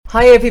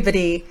Hi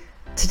everybody.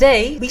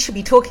 Today we should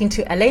be talking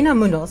to Elena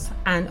Munoz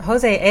and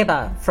Jose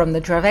Eba from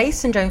the Dravet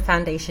Syndrome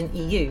Foundation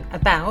EU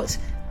about,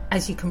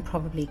 as you can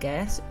probably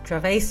guess,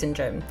 Dravet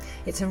syndrome.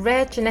 It's a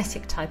rare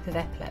genetic type of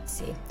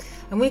epilepsy.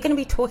 And we're going to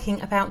be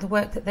talking about the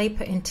work that they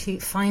put into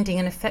finding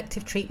an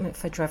effective treatment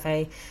for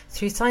Dravet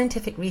through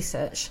scientific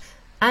research,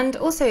 and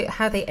also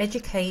how they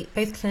educate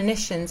both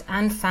clinicians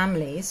and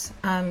families,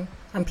 and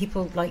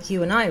people like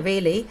you and I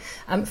really,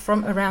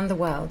 from around the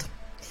world.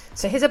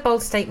 So here's a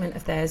bold statement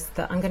of theirs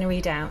that I'm going to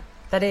read out.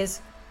 That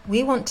is,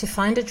 we want to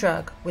find a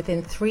drug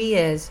within 3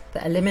 years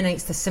that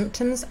eliminates the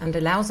symptoms and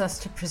allows us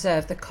to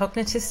preserve the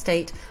cognitive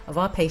state of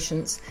our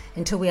patients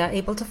until we are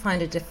able to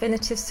find a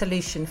definitive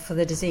solution for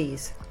the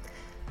disease.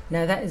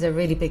 Now that is a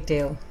really big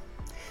deal.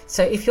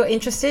 So if you're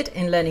interested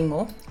in learning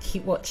more,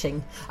 keep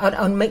watching.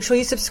 And make sure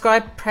you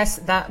subscribe, press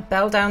that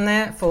bell down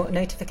there for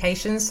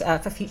notifications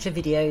for future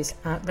videos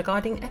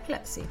regarding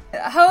epilepsy.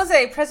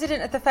 Jose,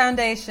 president of the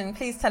foundation,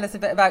 please tell us a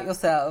bit about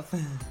yourself.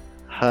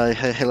 Hi,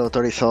 hello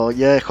Tori. So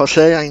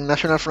Jose, I'm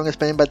national from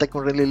Spain, but I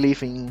currently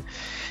live in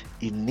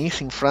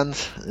Nice in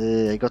France.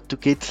 I got 2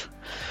 kids.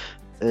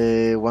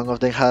 One of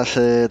them has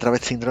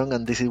Dravet syndrome,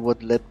 and this is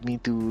what led me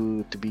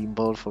to be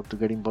involved or to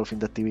get involved in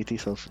the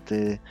activities of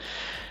the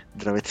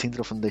Dravet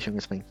Syndrome Foundation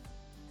in Spain.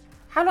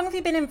 How long have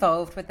you been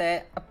involved with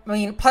it? I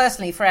mean,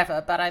 personally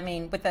forever, but I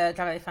mean with the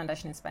Dravet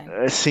Foundation in Spain?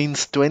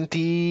 Since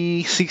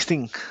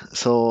 2016,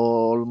 so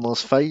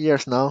almost 5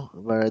 years now.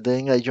 But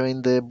then I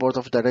joined the board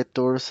of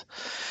directors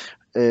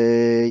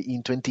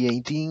in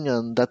 2018,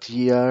 and that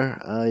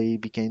year I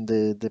became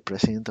the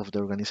president of the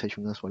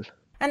organization as well.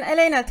 And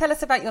Elena, tell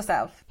us about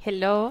yourself.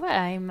 Hello,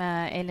 I'm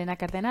Elena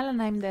Cardenal, and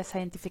I'm the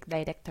scientific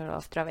director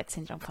of Dravet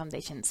Syndrome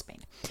Foundation in Spain.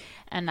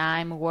 And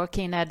I'm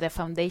working at the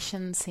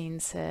foundation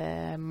since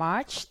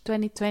March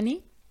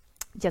 2020,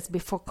 just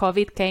before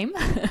COVID came.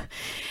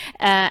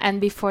 And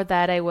before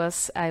that, I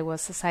was a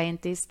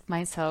scientist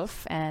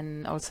myself,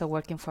 and also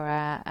working for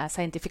a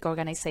scientific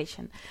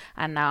organization.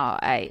 And now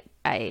I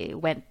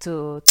went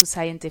to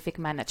scientific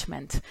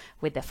management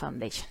with the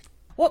foundation.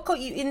 What got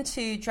you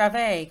into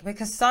Dravet?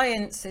 Because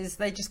science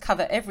they just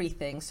cover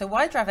everything. So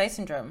why Dravet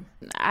syndrome?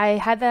 I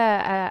had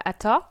a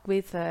talk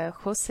with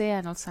Jose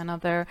and also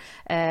another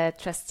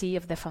trustee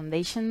of the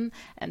foundation,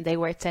 and they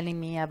were telling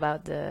me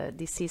about the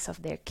disease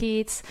of their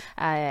kids.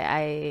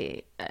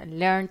 I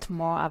learned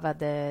more about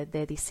the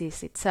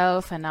disease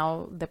itself and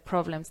all the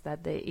problems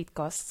that it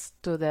causes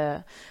to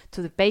the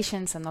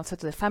patients and also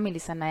to the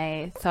families. And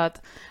I thought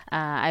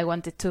I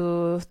wanted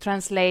to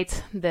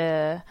translate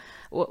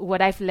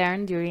what I've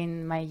learned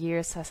during my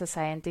years as a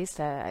scientist.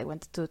 I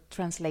wanted to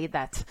translate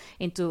that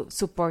into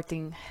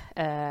supporting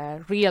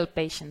real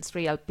patients,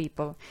 real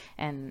people,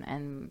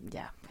 and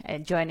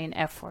joining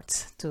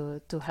efforts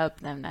to help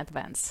them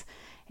advance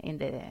in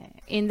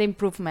the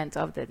improvement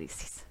of the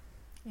disease.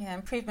 Yeah,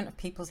 improvement of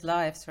people's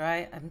lives,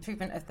 right?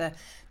 Improvement of the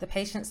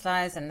patients'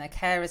 lives and their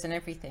carers and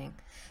everything.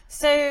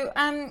 So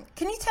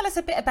can you tell us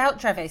a bit about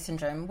Dravet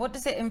syndrome? What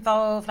does it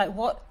involve? Like,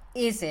 what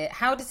is it?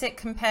 How does it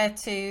compare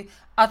to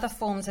other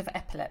forms of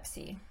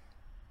epilepsy?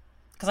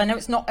 Because I know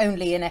it's not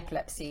only in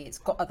epilepsy, it's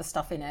got other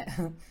stuff in it.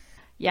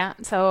 Yeah,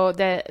 so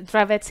the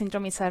Dravet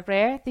syndrome is a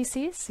rare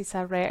disease. It's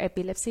a rare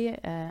epilepsy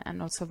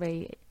and also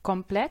very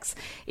complex.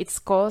 It's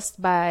caused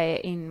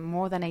in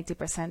more than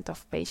 80%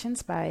 of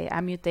patients by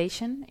a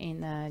mutation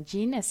in a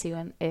gene,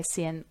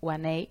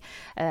 SCN1A,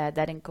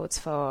 that encodes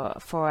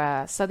for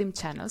a sodium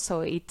channel.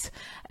 So it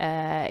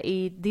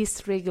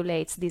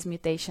dysregulates this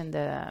mutation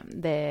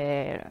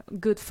the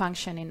good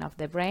functioning of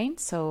the brain.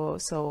 So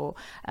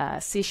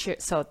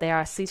seizures. So there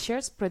are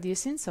seizures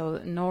producing. So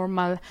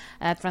normal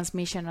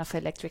transmission of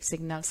electric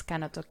signals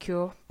cannot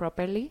occur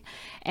properly,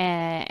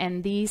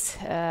 and this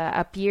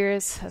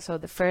appears. So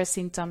the first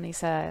symptom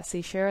is a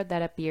seizure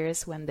that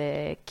appears when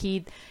the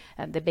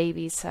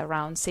baby is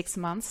around 6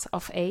 months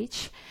of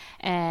age,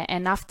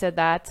 and after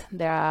that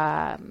there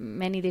are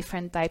many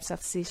different types of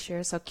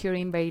seizures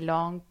occurring very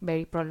long,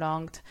 very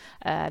prolonged,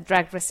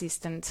 drug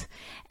resistant,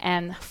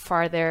 and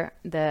further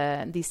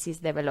the disease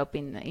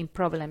developing in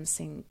problems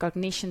in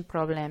cognition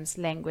problems,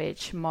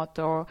 language,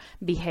 motor,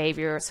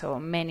 behavior, so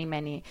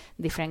many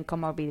different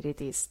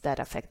comorbidities that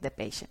affect the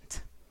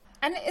patient.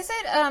 And is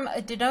it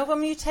a de novo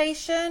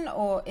mutation,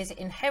 or is it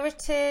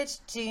inherited?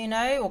 Do you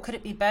know, or could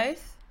it be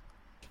both?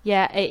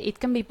 Yeah, it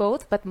can be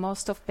both, but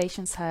most of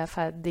patients have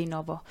a de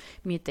novo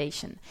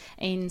mutation.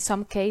 In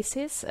some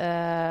cases,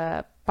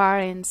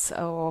 parents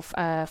of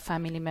a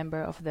family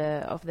member of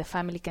the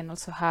family can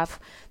also have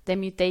the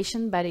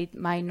mutation, but it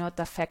might not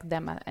affect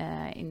them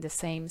in the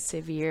same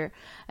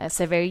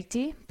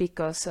severity,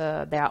 because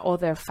there are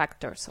other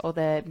factors,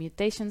 other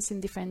mutations in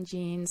different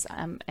genes,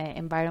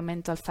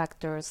 environmental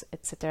factors,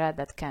 etc.,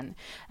 that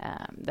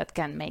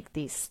can make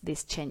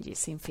these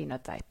changes in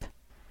phenotype.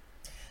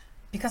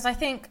 Because I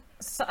think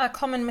a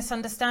common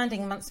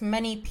misunderstanding amongst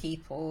many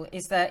people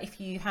is that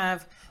if you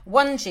have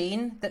one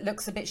gene that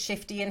looks a bit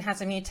shifty and has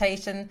a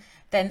mutation,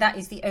 then that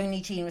is the only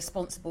gene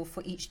responsible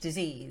for each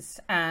disease.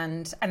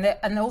 And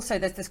also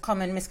there's this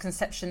common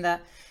misconception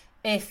that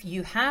if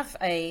you have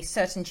a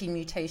certain gene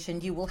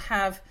mutation, you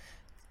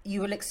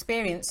will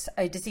experience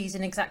a disease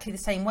in exactly the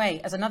same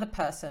way as another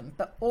person.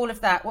 But all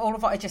of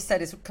what I just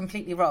said is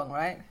completely wrong,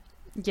 right?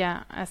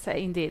 Yeah,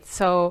 indeed.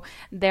 So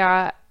there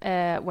are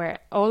where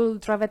all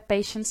Dravet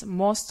patients,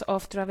 most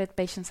of Dravet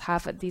patients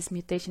have this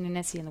mutation in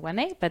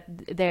SCN1A, but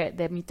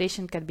the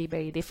mutation can be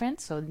very different.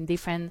 So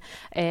different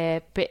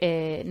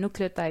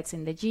nucleotides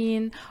in the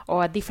gene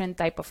or a different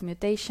type of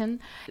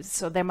mutation.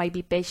 So there might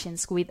be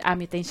patients with a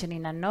mutation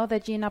in another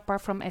gene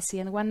apart from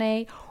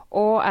SCN1A,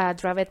 or a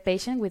Dravet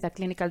patient with a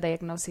clinical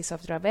diagnosis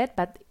of Dravet,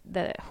 but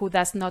who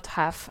does not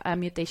have a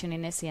mutation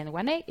in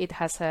SCN1A. It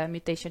has a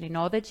mutation in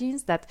other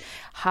genes that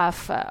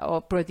have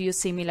or produce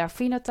similar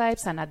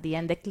phenotypes, and at the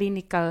end the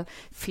clinical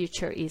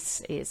feature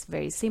is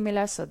very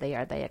similar, so they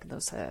are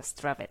diagnosed as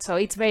Dravet. So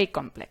it's very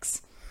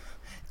complex.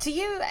 Do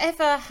you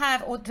ever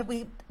have, or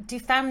do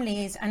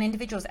families and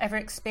individuals ever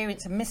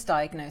experience a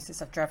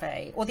misdiagnosis of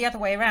Dravet, or the other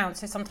way around?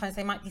 So sometimes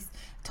they might be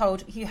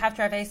told you have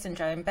Dravet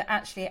syndrome, but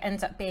actually it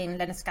ends up being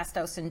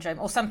Lennox-Gastaut syndrome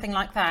or something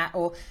like that,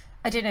 or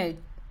I don't know.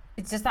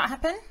 Does that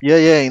happen?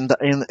 Yeah.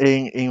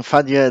 In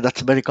fact, yeah,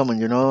 that's very common.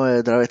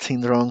 Dravet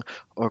syndrome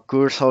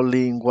occurs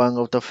only in 1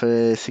 out of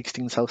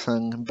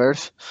 16,000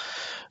 births,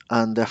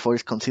 and therefore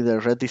is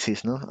considered rare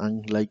disease, no?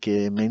 And like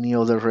many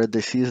other rare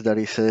disease, there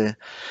is a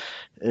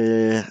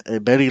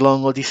very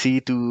long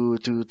odyssey to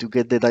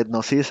get the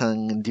diagnosis,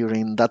 and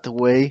during that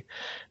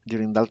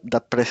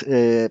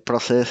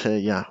process,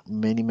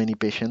 many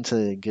patients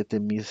get a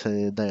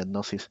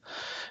misdiagnosis.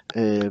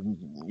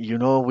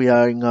 We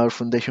are in our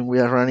foundation, we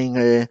are running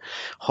a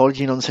whole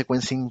genome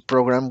sequencing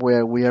program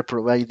where we are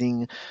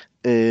providing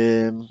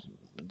the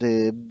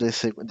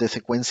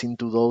sequencing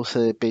to those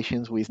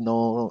patients with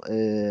no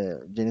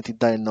genetic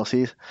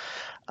diagnosis,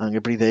 and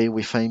every day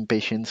we find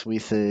patients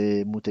with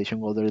a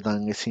mutation other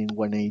than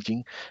SCN1A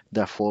gene,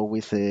 therefore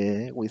with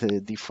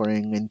a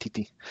different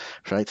entity,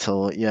 right?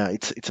 So yeah,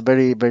 it's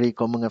very, very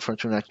common.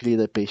 Unfortunately,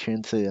 the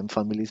patients and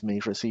families may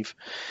receive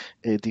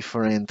a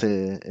different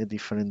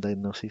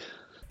diagnosis.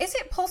 Is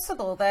it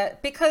possible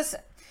that because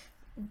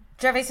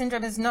Dravet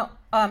syndrome is not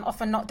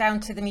often not down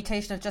to the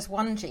mutation of just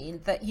one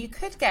gene, that you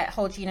could get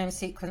whole genome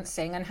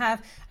sequencing and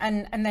have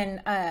and then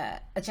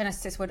a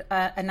geneticist would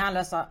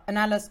analyze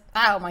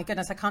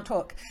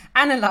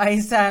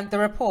the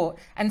report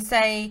and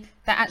say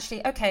that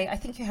actually, okay, I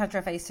think you have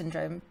Dravet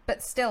syndrome,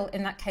 but still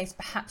in that case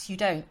perhaps you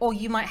don't, or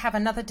you might have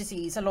another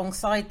disease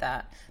alongside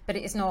that, but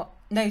it is not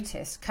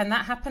noticed. Can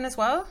that happen as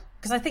well?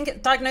 Because I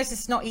think diagnosis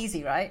is not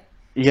easy, right?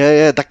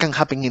 Yeah, that can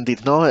happen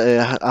indeed. No,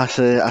 as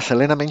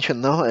Elena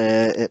mentioned, no,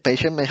 a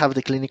patient may have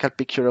the clinical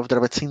picture of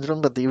Dravet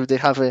syndrome, but if they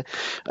have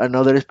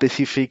another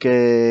specific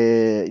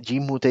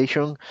gene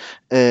mutation,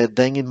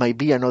 then it might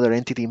be another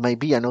entity, it might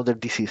be another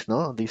disease.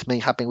 No, this may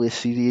happen with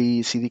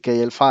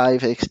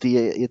CDKL5,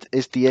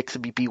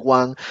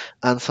 STXBP1,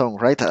 and so on.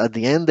 Right at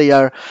the end, they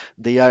are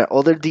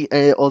other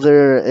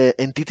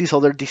entities,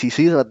 other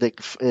diseases, but the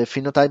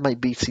phenotype might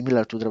be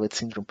similar to Dravet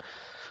syndrome.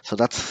 So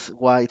that's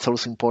why it's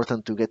also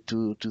important to get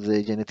to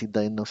the genetic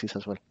diagnosis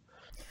as well.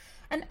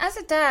 And as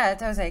a dad,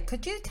 Jose,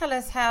 could you tell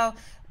us how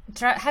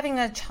having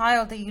a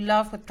child that you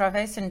love with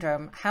Dravet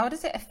syndrome, how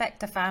does it affect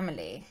the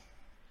family?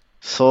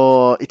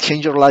 So it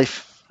changed your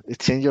life. It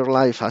changed your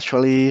life.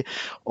 Actually,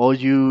 all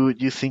you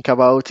think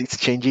about is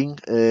changing.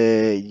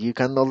 You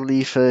cannot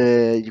live.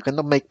 You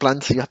cannot make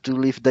plans. You have to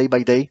live day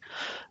by day.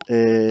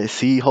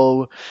 See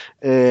how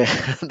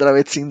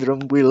Dravet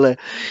syndrome will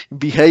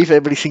behave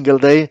every single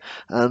day,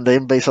 and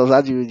then based on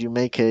that, you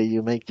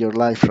make your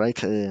life, right.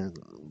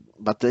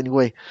 But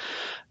anyway,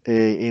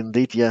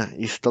 indeed, yeah,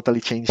 it's totally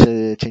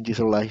changes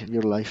your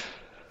life.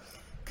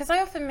 Because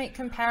I often make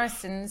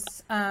comparisons,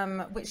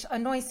 which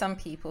annoy some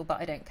people,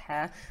 but I don't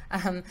care.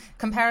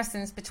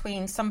 Comparisons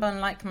between someone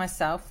like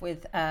myself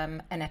with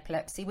an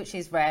epilepsy, which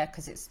is rare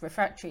because it's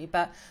refractory,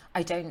 but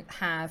I don't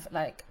have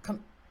like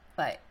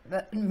a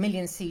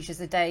million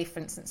seizures a day, for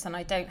instance, and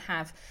I don't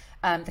have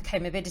the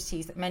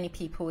comorbidities that many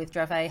people with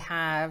Dravet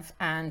have,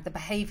 and the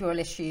behavioural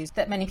issues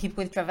that many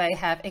people with Dravet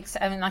have.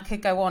 I mean, I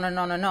could go on and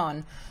on and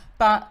on,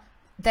 but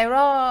there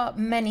are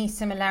many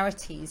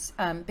similarities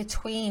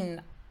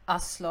between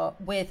us lot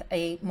with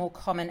a more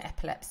common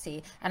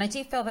epilepsy, and I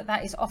do feel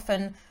that is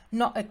often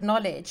not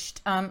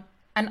acknowledged. And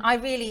I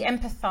really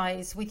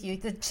empathise with you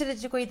to the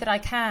degree that I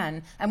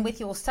can, and with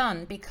your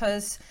son,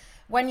 because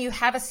when you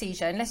have a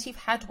seizure, unless you've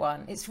had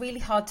one, it's really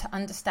hard to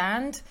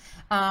understand.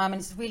 And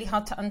it's really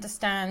hard to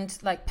understand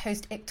like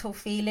post-ictal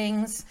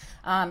feelings,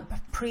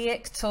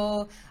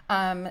 pre-ictal,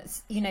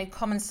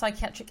 common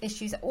psychiatric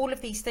issues, all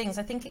of these things.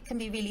 I think it can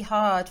be really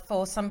hard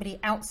for somebody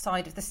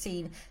outside of the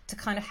scene to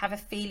kind of have a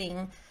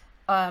feeling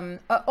on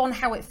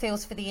how it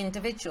feels for the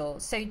individual.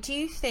 So do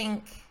you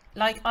think,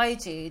 like I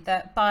do,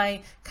 that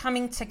by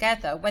coming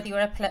together, whether your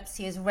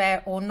epilepsy is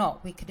rare or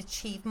not, we could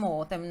achieve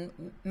more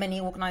than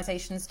many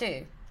organisations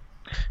do?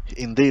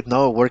 Indeed,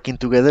 no, working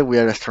together we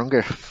are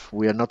stronger.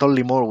 We are not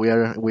only more, we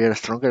are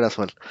stronger as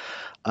well.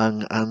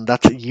 And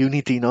that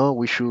unity, no,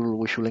 we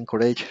should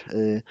encourage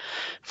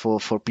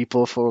for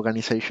people, for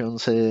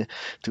organizations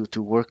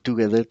to work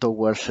together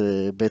towards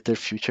a better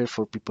future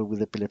for people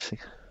with epilepsy.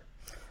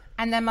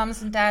 And their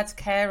mums and dads,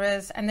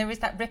 carers, and there is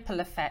that ripple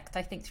effect,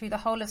 I think, through the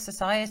whole of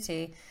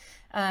society.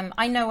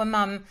 I know a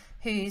mum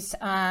whose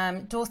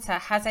daughter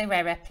has a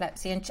rare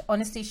epilepsy, and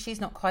honestly, she's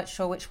not quite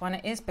sure which one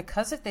it is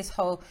because of this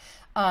whole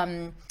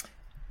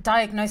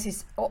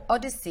diagnosis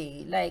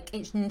odyssey. Like,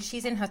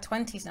 she's in her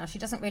 20s now, she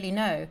doesn't really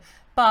know,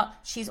 but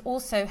she's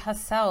also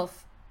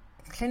herself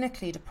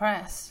clinically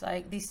depressed.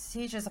 Like, these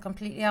seizures are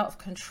completely out of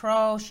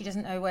control. She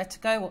doesn't know where to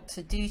go, what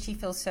to do. She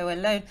feels so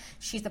alone.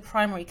 She's the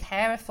primary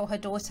carer for her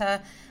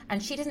daughter,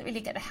 and she doesn't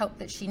really get the help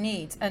that she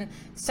needs. And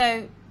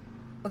so,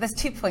 well, there's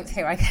 2 points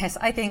here, I guess.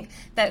 I think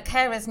that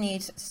carers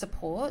need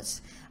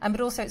support,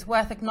 but also it's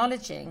worth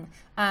acknowledging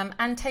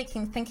and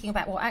thinking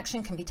about what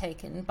action can be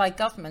taken by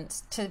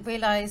governments to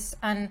realise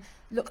and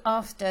look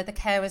after the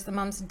carers, the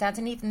mums and dads,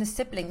 and even the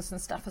siblings and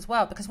stuff as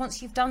well. Because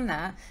once you've done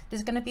that,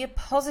 there's going to be a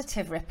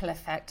positive ripple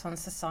effect on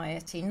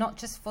society, not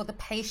just for the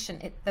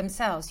patient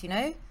themselves, you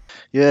know?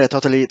 Yeah,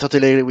 totally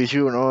agree with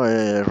you. No,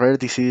 rare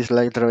disease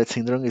like Dravet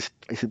syndrome is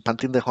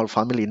impacting the whole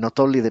family, not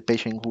only the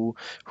patient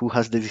who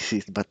has the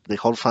disease, but the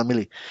whole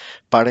family,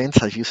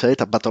 parents, as you said,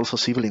 but also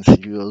siblings.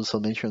 You also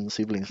mentioned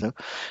siblings. No,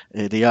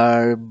 they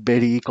are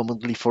very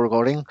commonly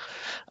forgotten,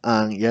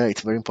 and yeah,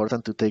 it's very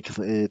important to take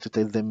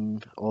them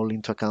all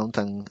into account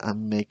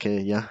and make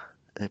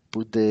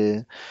put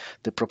the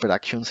proper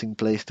actions in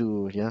place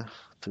to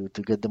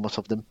get the most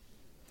of them.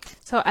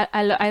 So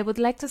I would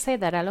like to say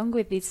that along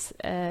with these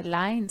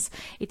lines,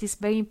 it is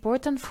very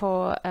important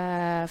for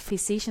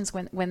physicians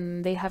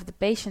when they have the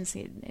patients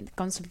in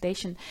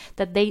consultation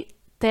that they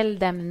let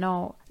them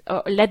know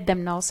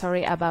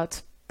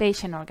about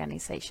patient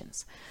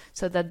organizations,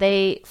 so that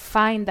they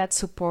find that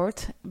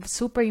support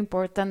super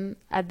important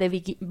at the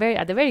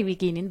very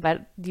beginning,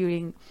 but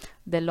during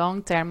the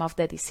long term of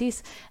the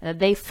disease, that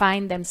they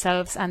find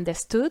themselves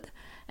understood.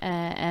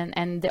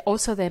 And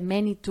also the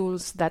many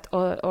tools that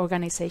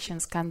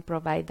organizations can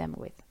provide them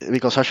with.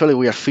 Because actually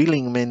we are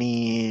feeling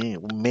many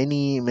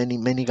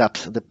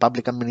gaps the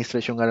public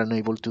administration are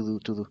unable to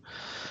do.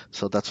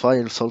 So that's why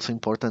it's also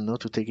important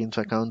to take into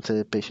account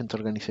patient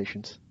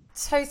organizations.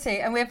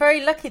 Totally, and we're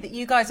very lucky that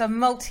you guys are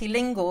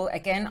multilingual.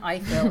 Again, I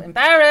feel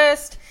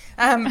embarrassed.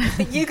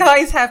 But you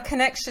guys have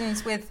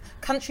connections with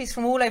countries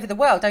from all over the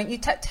world, don't you?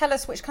 Tell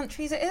us which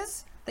countries it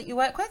is that you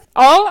work with?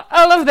 All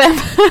of them.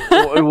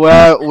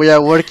 We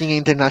are working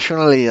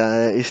internationally.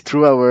 It's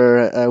true,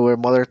 our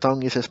mother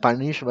tongue is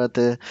Spanish, but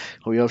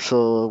we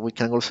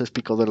can also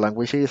speak other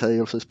languages. I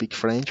also speak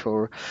French,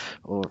 or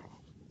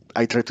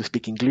I try to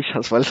speak English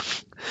as well.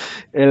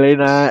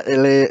 Elena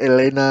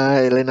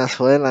as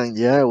well, and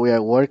yeah, we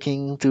are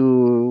working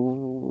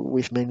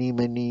with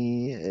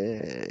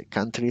many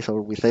countries,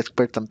 or with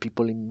experts and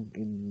people in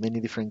many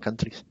different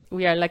countries.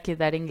 We are lucky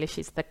that English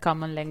is the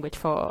common language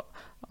for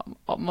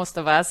most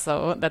of us,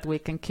 so that we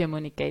can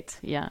communicate.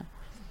 Yeah.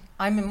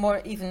 I'm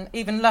more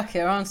even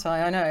luckier, aren't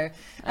I? I know.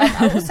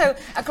 Also,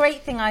 a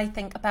great thing I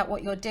think about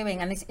what you're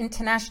doing and this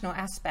international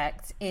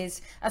aspect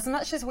is, as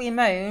much as we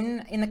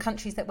moan in the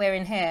countries that we're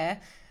in here,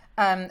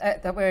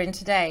 that we're in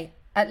today,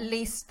 at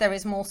least there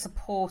is more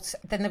support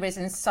than there is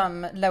in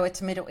some lower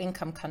to middle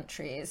income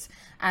countries.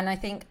 And I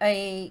think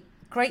a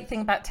great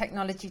thing about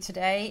technology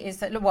today is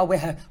that, well,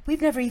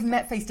 we've never even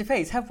met face to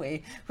face, have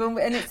we?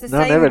 And it's the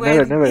same.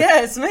 Never.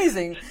 Yeah, it's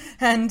amazing.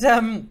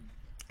 And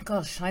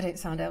gosh, I don't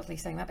sound elderly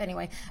saying that. But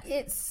anyway,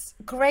 it's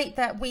great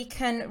that we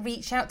can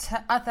reach out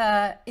to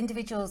other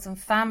individuals and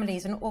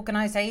families and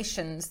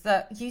organisations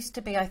that used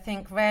to be, I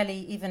think,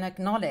 rarely even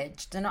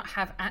acknowledged and not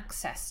have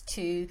access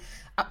to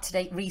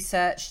up-to-date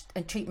research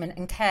and treatment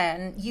and care.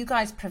 And you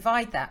guys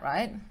provide that,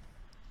 right?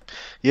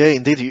 Yeah,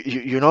 indeed.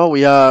 You know,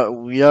 we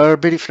are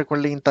very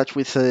frequently in touch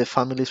with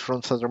families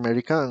from South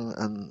America,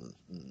 and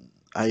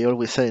I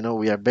always say,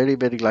 we are very,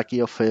 very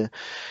lucky of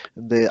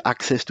the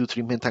access to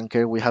treatment and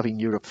care we have in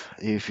Europe.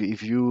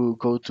 If you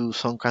go to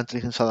some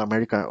countries in South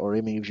America, or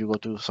even if you go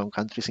to some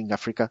countries in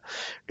Africa,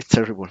 it's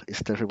terrible.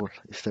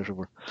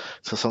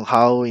 So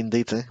somehow,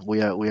 indeed,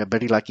 we are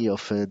very lucky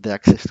of the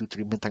access to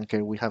treatment and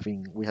care we have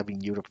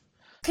in Europe.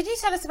 Could you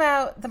tell us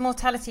about the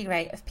mortality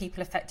rate of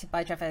people affected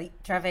by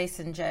Dravet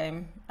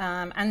syndrome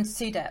and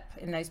SUDEP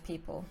in those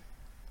people?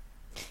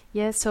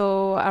 Yeah,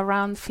 so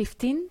around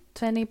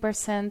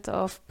 15-20%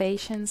 of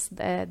patients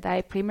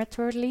die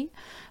prematurely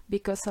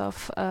because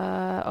of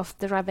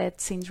the Dravet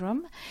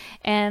syndrome,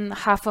 and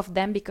half of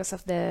them because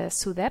of the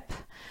SUDEP.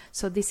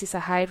 So this is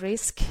a high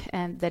risk,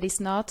 and that is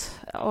not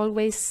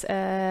always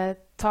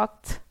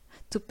talked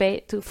pay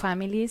to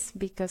families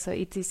because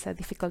it is a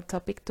difficult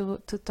topic to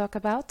talk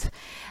about.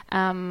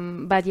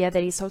 But yeah,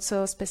 there is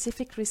also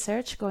specific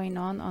research going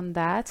on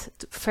that.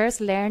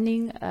 First,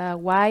 learning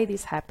why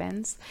this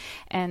happens,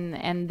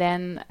 and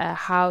then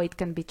how it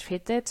can be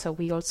treated. So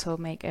we also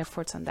make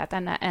efforts on that.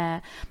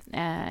 And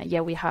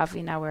yeah, we have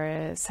in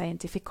our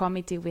scientific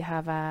committee, we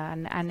have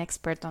an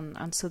expert on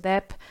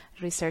SUDEP,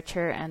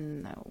 researcher,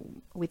 and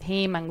with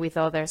him and with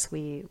others,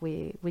 we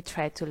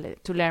try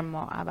to learn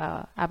more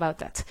about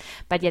that.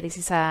 But yeah, this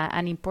is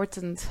an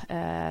important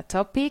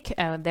topic.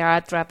 There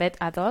are Dravet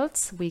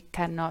adults. We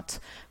cannot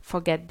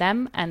forget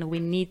them, and we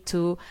need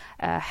to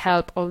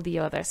help all the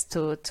others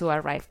to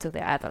arrive to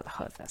the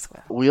adulthood as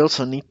well. We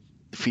also need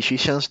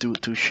physicians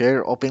to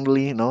share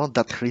openly,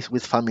 that risk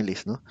with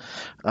families.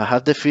 I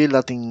had the feel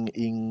that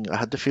in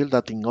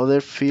other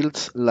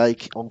fields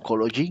like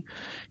oncology,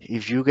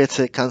 if you get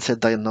a cancer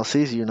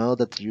diagnosis, you know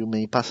that you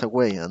may pass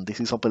away, and this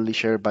is openly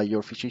shared by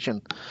your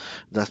physician.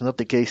 That's not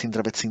the case in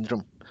Dravet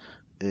syndrome.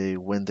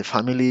 When the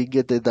family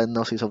get the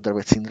diagnosis of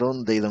Dravet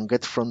syndrome, they don't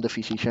get from the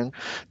physician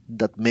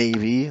that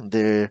maybe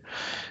their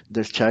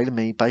child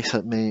may pass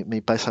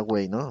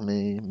away,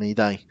 may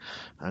die.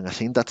 And I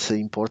think that's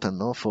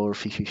important, for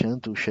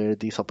physicians to share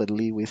this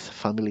openly with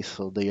families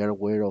so they are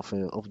aware of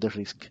the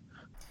risk.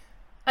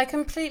 I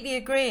completely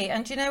agree.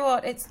 And you know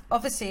what? It's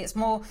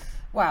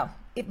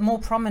more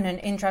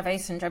prominent in Dravet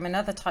syndrome and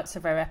other types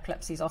of rare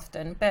epilepsies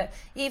often. But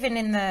even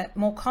in the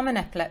more common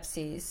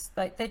epilepsies,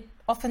 they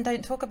often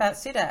don't talk about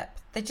SUDEP.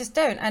 They just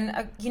don't.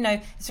 And,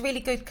 it's a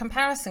really good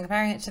comparison,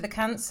 comparing it to the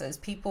cancers.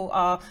 People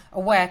are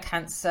aware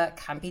cancer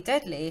can be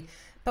deadly.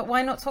 But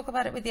why not talk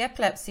about it with the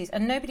epilepsies?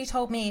 And nobody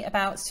told me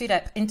about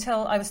SUDEP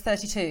until I was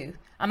 32.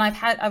 And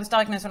I was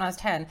diagnosed when I was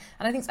 10.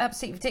 And I think it's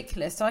absolutely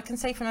ridiculous. So I can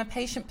say from a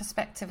patient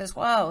perspective as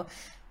well,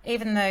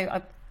 even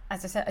though,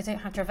 as I said, I don't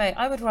have Dravet,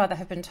 I would rather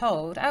have been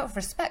told, out of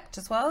respect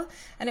as well.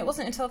 And it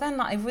wasn't until then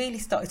that I really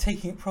started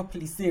taking it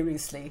properly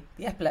seriously.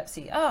 The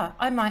epilepsy,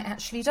 I might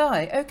actually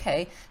die.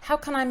 Okay, how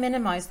can I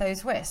minimise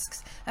those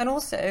risks? And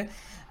also,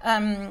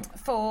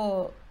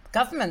 for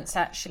governments,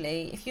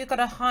 actually, if you've got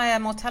a higher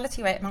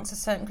mortality rate amongst a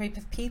certain group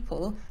of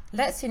people,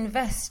 let's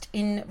invest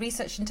in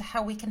research into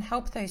how we can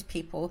help those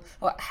people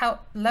or how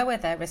lower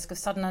their risk of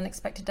sudden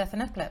unexpected death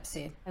and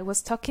epilepsy. I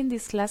was talking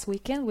this last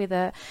weekend with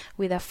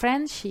a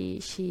friend.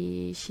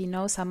 She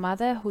knows a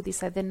mother who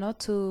decided not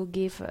to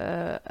give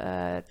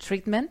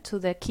treatment to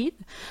the kid,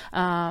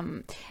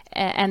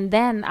 and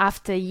then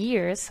after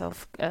years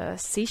of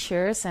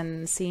seizures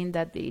and seeing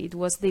that it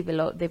was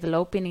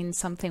developing in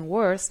something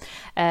worse,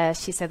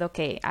 she said,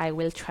 "Okay, I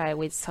will try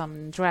with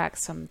some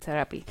drugs, some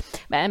therapy,"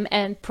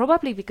 and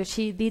probably because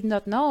she did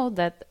not know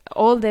that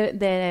all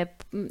the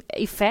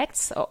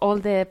effects, all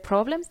the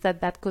problems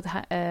that could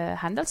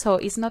handle. So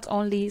it's not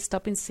only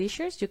stopping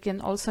seizures, you can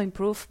also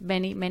improve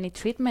many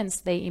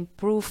treatments. They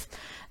improve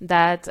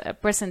that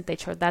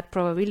percentage or that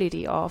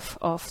probability of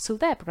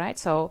SUDEP, right?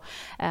 So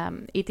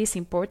it is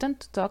important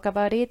to talk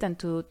about it and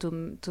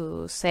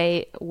to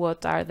say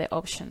what are the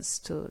options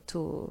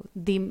to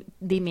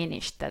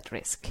diminish that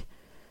risk.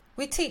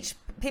 We teach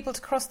people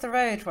to cross the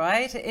road,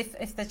 right?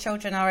 If the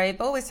children are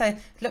able, we say,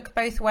 look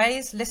both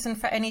ways, listen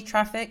for any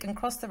traffic and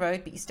cross the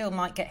road, but you still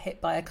might get hit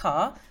by a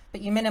car,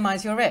 but you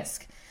minimize your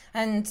risk.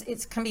 And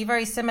it can be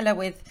very similar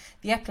with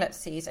the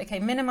epilepsies. Okay,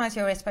 minimize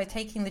your risk by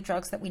taking the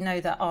drugs that we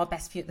know that are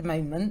best for you at the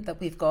moment,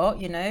 that we've got,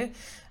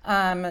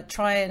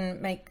 try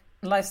and make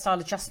lifestyle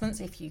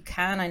adjustments if you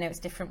can. I know it's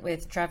different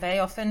with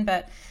Dravet often,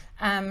 but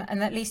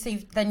and at least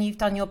you've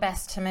done your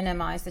best to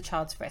minimize the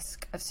child's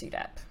risk of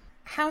SUDEP.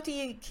 How do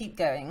you keep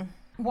going?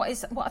 What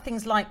are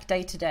things like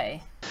day to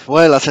day?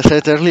 Well, as I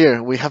said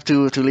earlier, we have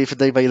to live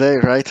day by day,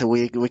 right?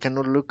 We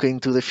cannot look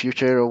into the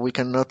future, or we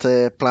cannot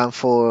plan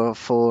for.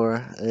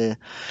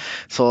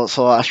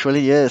 So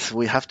actually, yes,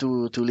 we have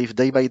to live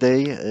day by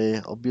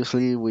day.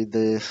 Obviously, with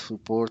the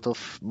support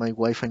of my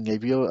wife and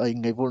Gabor,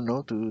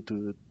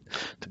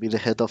 to be the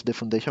head of the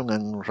foundation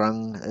and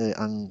run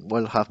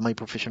have my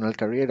professional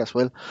career as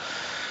well.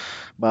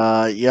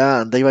 But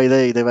yeah, day by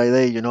day,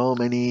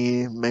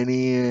 many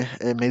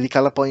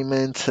medical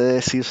appointments,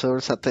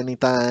 seizures at any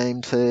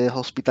time,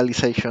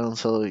 hospitalization.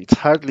 So it's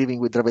hard living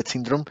with Dravet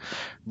syndrome,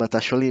 but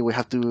actually we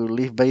have to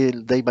live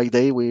day by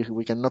day.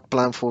 We cannot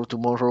plan for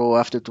tomorrow or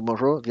after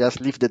tomorrow.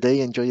 Just live the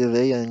day, enjoy the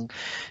day, and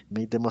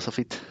make the most of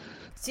it.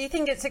 Do you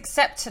think it's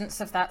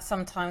acceptance of that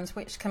sometimes,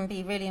 which can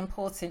be really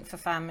important for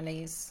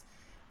families,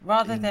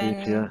 rather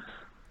Indeed, than? Yeah.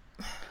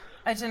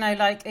 I don't know,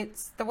 like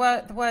it's the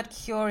word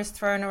cure is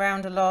thrown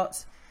around a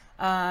lot,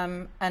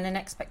 and an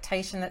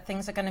expectation that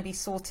things are going to be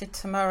sorted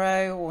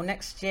tomorrow or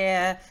next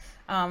year.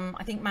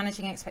 I think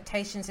managing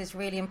expectations is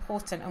really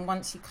important, and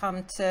once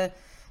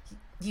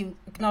you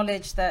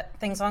acknowledge that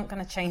things aren't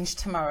going to change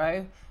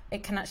tomorrow,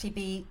 it can actually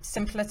be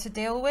simpler to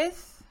deal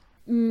with.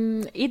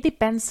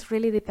 It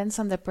really depends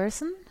on the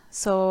person.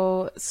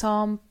 So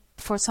some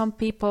for some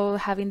people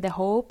having the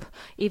hope,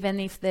 even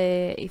if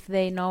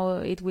they know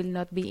it will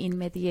not be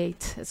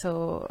immediate.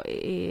 So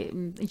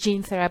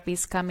gene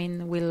therapies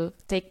coming will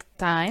take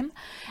time,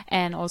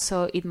 and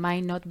also it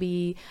might not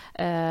be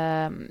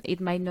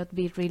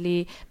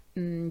really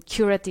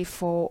curative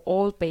for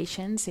all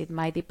patients. It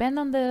might depend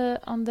on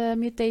the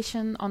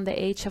mutation, on the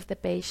age of the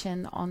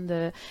patient, on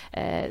the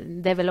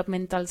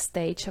developmental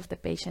stage of the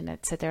patient,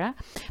 etc.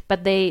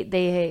 But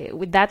they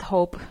with that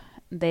hope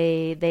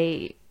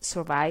they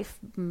survive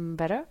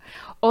better.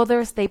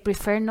 Others, they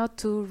prefer not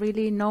to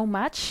really know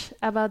much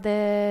about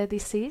the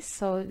disease,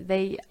 so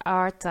they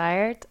are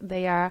tired,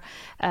 they are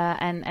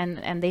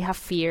and they have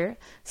fear,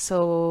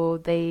 so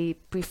they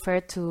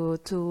prefer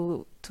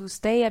to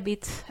stay a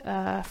bit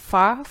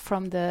far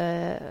from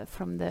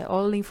the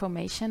all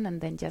information,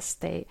 and then just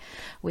stay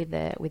with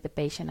the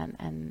patient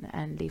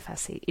and live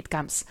as it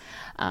comes.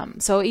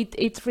 So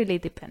it really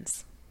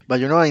depends. But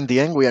in the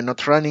end, we are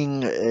not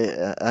running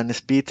a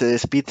speed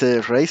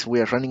race. We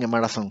are running a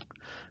marathon,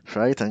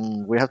 right?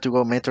 And we have to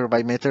go meter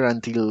by meter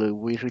until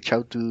we reach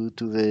out to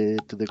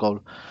the goal.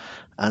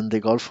 And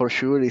the goal for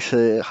sure is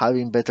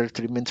having better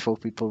treatments for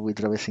people with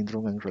Dravet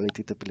syndrome and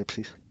related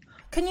epilepsies.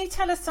 Can you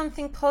tell us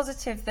something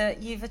positive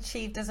that you've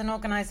achieved as an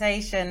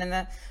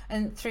organisation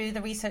and through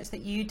the research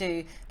that you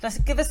do?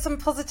 Just give us some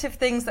positive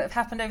things that have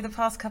happened over the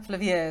past couple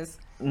of years.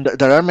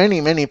 There are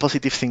many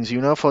positive things.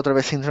 For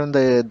Dravet syndrome,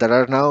 there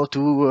are now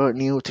 2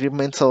 new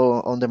treatments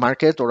on the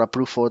market or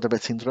approved for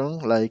Dravet syndrome,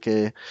 like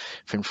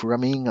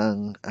fenfluramine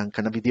and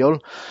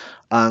cannabidiol.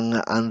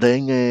 And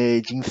then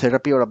gene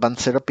therapy or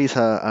advanced therapies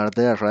are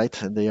there,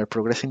 right? And they are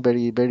progressing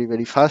very, very,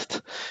 very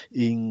fast.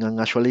 And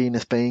actually in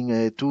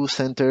Spain, 2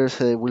 centers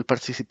will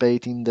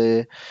participate in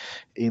the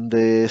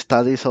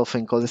studies of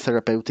encoded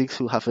therapeutics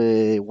who have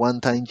a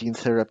one-time gene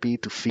therapy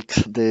to fix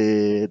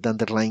the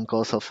underlying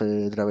cause of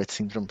Dravet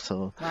syndrome.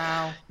 So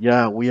wow.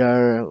 We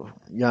have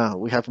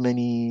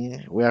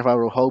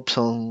our hopes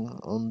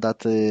on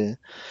that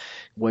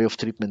way of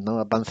treatment,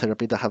 advanced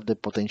therapy that have the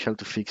potential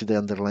to fix the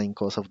underlying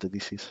cause of the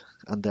disease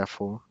and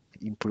therefore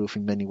improve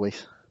in many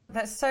ways.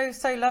 That's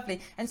so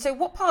lovely. And so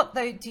what part,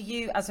 though, do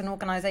you as an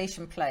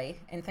organisation play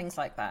in things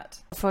like that?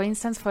 For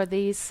instance, for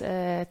this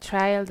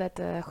trial that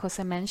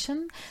Jose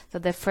mentioned, so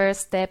the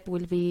first step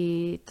will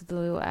be to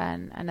do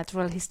a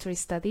natural history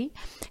study.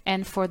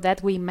 And for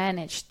that, we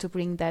managed to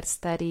bring that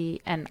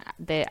study and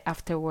the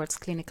afterwards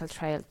clinical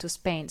trial to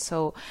Spain.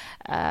 So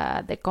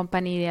the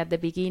company at the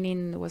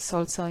beginning was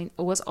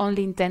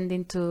only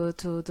intending to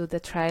do the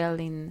trial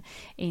in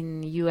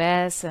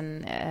US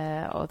and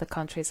other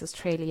countries,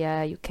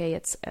 Australia,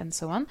 UK, and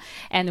so on.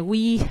 And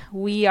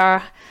we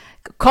are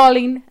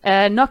calling,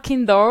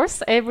 knocking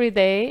doors every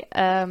day,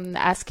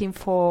 asking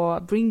for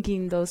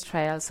bringing those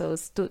trials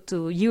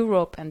to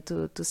Europe and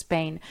to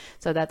Spain,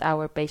 so that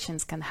our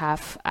patients can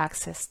have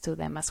access to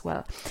them as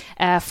well.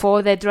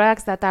 For the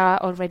drugs that are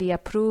already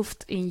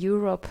approved in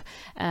Europe,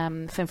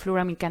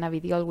 fenfluramine,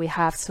 cannabidiol, we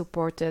have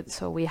supported,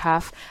 so we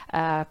have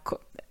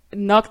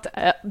knocked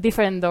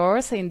different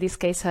doors, in this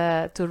case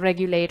to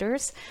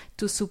regulators,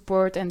 to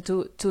support and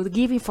to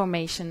give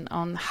information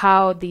on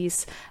how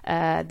these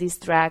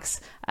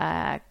drugs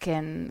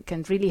can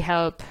really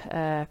help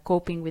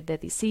coping with the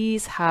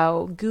disease,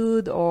 how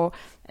good or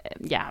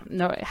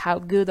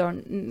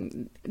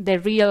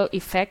the real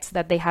effects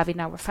that they have in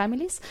our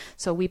families.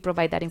 So we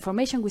provide that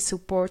information. We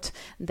support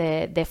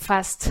the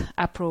fast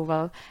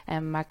approval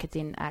and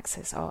marketing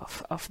access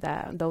of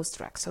those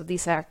drugs. So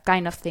these are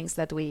kind of things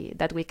that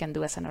we can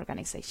do as an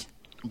organization.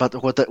 But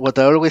what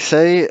I always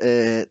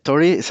say,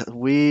 Tori, is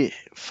we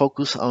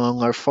focus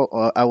on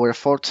our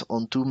efforts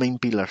on 2 main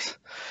pillars: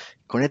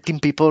 connecting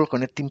people,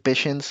 connecting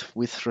patients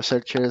with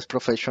researchers,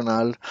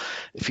 professionals,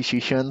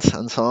 physicians,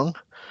 and so on,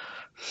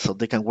 so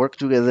they can work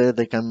together,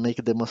 they can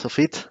make the most of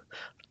it.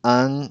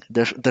 And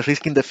the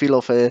risk in the field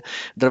of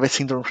Dravet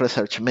syndrome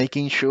research,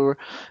 making sure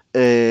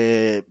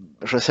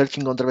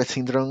researching on Dravet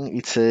syndrome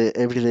it's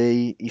every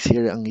day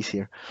easier and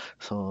easier.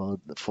 So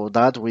for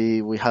that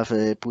we have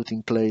put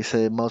in place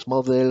mouse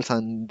models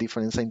and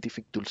different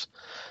scientific tools.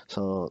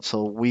 So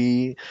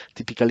we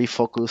typically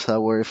focus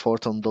our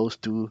effort on those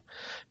 2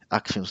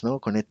 actions,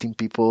 connecting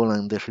people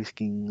and the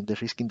risk in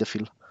the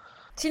field.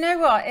 Do you know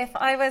what? If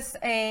I was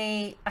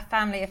a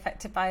family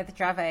affected by the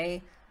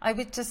Dravet, I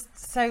would just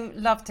so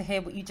love to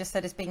hear what you just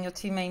said as being your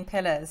 2 main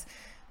pillars,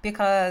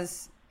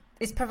 because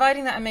it's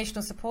providing that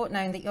emotional support,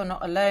 knowing that you're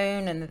not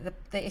alone and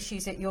the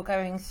issues that you're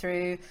going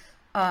through,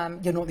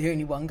 you're not the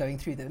only one going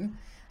through them,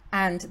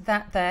 and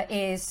that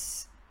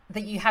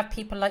you have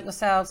people like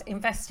yourselves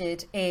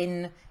invested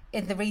in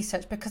the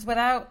research, because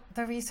without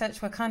the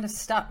research we're kind of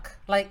stuck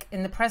like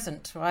in the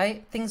present,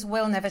 right? Things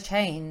will never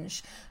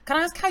change. Can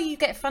I ask how you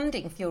get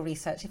funding for your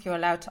research, if you're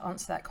allowed to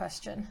answer that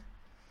question?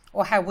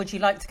 Or how would you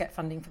like to get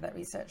funding for that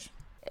research?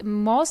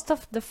 most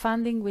of the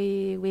funding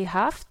we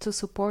have to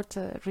support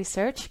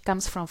research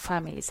comes from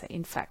families,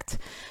 in fact,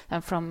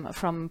 and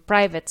from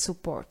private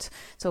support.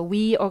 So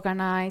we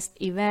organized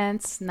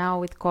events. Now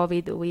with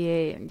COVID,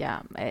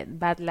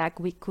 bad luck,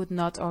 we could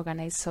not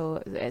organize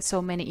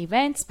so many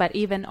events, but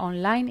even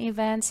online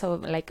events, so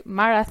like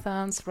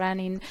marathons,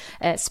 running,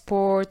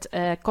 sport,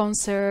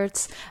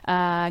 concerts,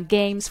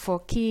 games for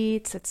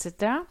kids,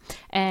 etc.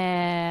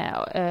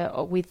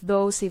 With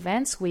those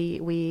events,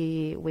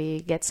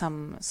 we get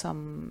some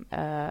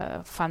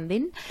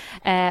funding,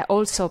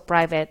 also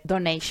private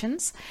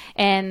donations,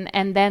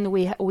 and then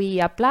we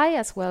apply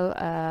as well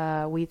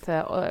with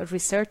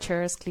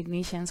researchers,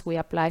 clinicians. We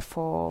apply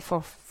for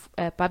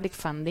public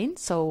funding.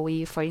 So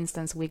for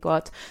instance, we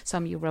got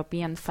some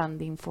European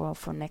funding for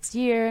next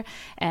year,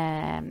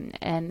 and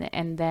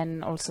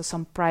then also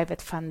some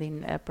private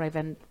funding,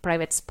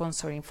 private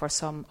sponsoring for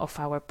some of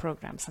our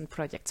programs and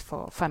projects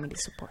for family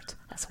support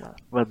as well.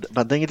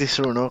 But then it is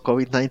true, no?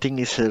 COVID-19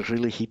 is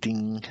really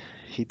hitting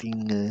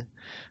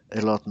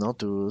a lot, no,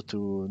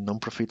 to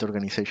non-profit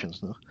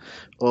organizations, no.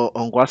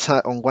 On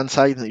one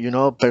side,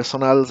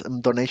 personal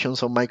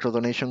donations or micro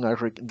donations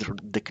are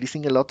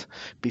decreasing a lot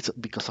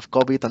because of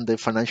COVID and the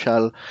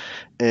financial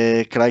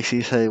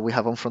crisis we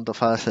have in front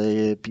of us.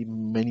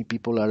 Many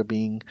people are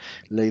being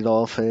laid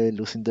off,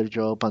 losing their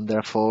job, and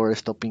therefore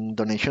stopping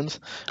donations.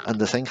 And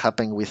the same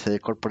happened with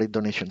corporate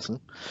donations. No?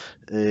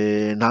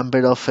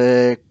 Number of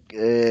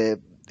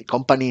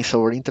companies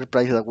or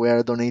enterprises that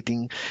were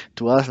donating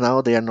to us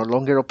now, they are no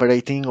longer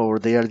operating, or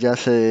they are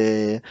just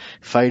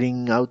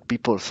firing out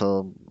people.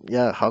 So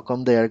how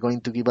come they are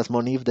going to give us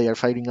money if they are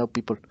firing out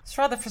people? It's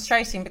rather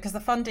frustrating because the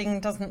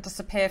funding doesn't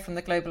disappear from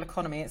the global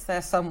economy. It's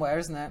there somewhere,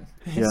 isn't it?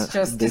 It's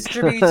just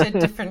distributed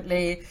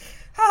differently.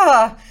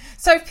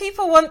 So if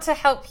people want to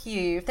help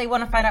you, if they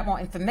want to find out more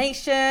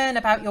information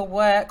about your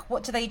work,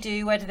 what do they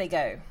do? Where do they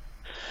go?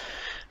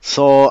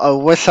 So our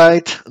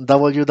website,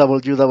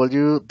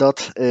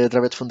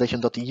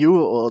 www.dravetfoundation.eu,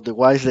 or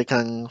otherwise they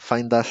can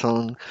find us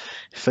on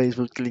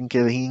Facebook,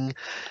 LinkedIn,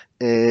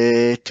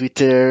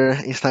 Twitter,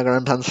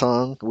 Instagram, and so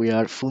on. We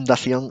are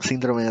Fundación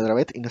Síndrome de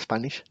Dravet in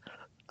Spanish,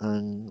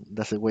 and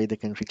that's the way they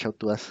can reach out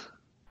to us.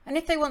 And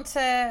if they want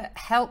to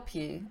help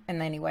you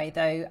in any way,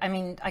 though, I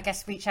mean, I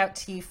guess reach out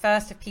to you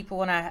first if people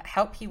want to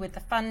help you with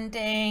the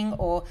funding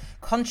or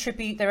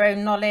contribute their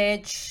own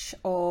knowledge,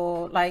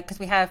 or because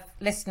we have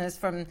listeners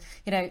from,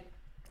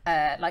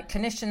 like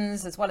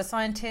clinicians as well as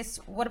scientists.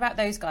 What about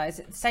those guys?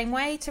 Is it the same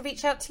way to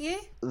reach out to you?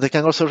 They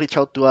can also reach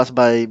out to us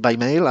by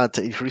mail at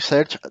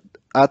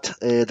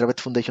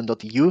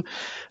research@dravetfoundation.eu.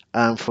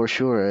 And for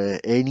sure,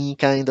 any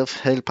kind of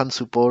help and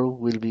support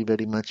will be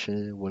very much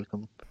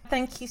welcome.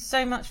 Thank you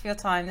so much for your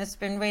time. It's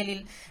been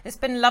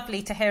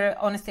lovely to hear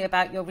honestly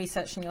about your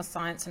research and your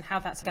science and how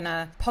that's going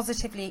to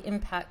positively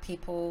impact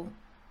people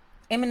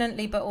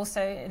imminently, but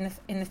also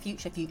in the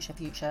future,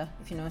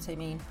 if you know what I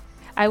mean.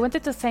 I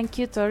wanted to thank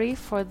you, Tori,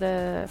 for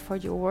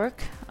your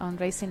work on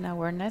raising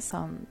awareness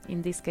on,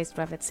 in this case,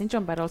 Dravet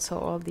syndrome, but also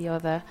all the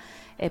other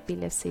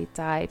epilepsy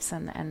types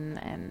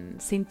and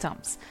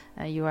symptoms.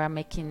 You are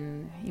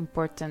making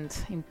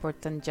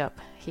important job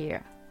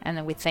here,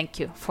 and we thank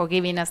you for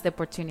giving us the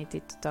opportunity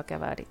to talk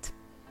about it.